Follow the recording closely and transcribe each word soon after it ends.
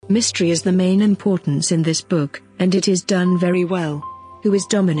Mystery is the main importance in this book, and it is done very well. Who is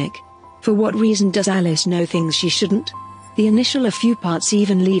Dominic? For what reason does Alice know things she shouldn't? The initial a few parts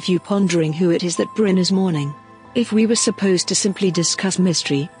even leave you pondering who it is that Bryn is mourning. If we were supposed to simply discuss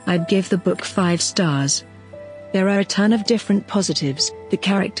mystery, I'd give the book 5 stars. There are a ton of different positives. The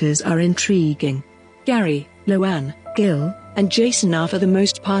characters are intriguing. Gary, Loanne, Gil, and Jason are for the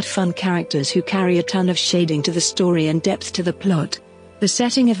most part fun characters who carry a ton of shading to the story and depth to the plot. The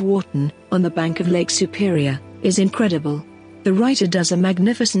setting of Wharton, on the bank of Lake Superior, is incredible. The writer does a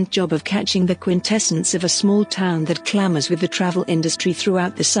magnificent job of catching the quintessence of a small town that clamors with the travel industry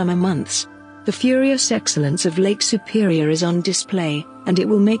throughout the summer months. The furious excellence of Lake Superior is on display, and it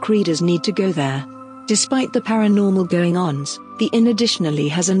will make readers need to go there. Despite the paranormal going-ons, the inn additionally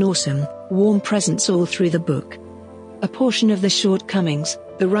has an awesome, warm presence all through the book. A portion of the shortcomings,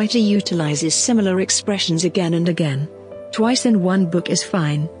 the writer utilizes similar expressions again and again. Twice in one book is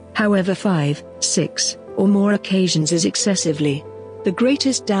fine, however 5, 6, or more occasions is excessively. The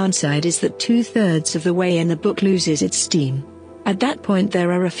greatest downside is that 2/3 of the way in the book loses its steam. At that point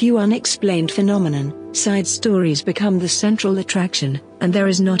there are a few unexplained phenomenon, side stories become the central attraction, and there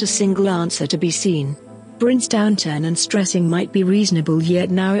is not a single answer to be seen. Bryn's downturn and stressing might be reasonable, yet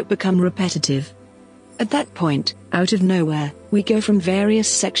now it become repetitive. At that point, out of nowhere, we go from various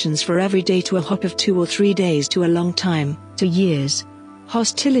sections for every day to a hop of 2 or 3 days to a long time, to years.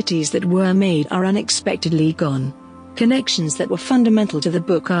 Hostilities that were made are unexpectedly gone. Connections that were fundamental to the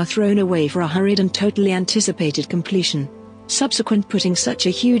book are thrown away for a hurried and totally anticipated completion. Subsequent putting such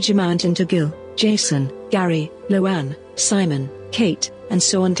a huge amount into Gil, Jason, Gary, Loanne, Simon, Kate, and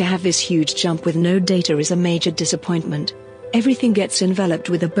so on to have this huge jump with no data is a major disappointment. Everything gets enveloped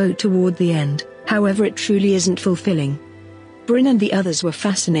with a bow toward the end, however it truly isn't fulfilling. Bryn and the others were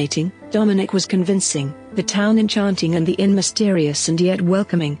fascinating, Dominic was convincing, the town enchanting and the inn mysterious and yet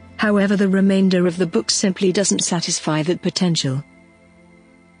welcoming, however the remainder of the book simply doesn't satisfy that potential.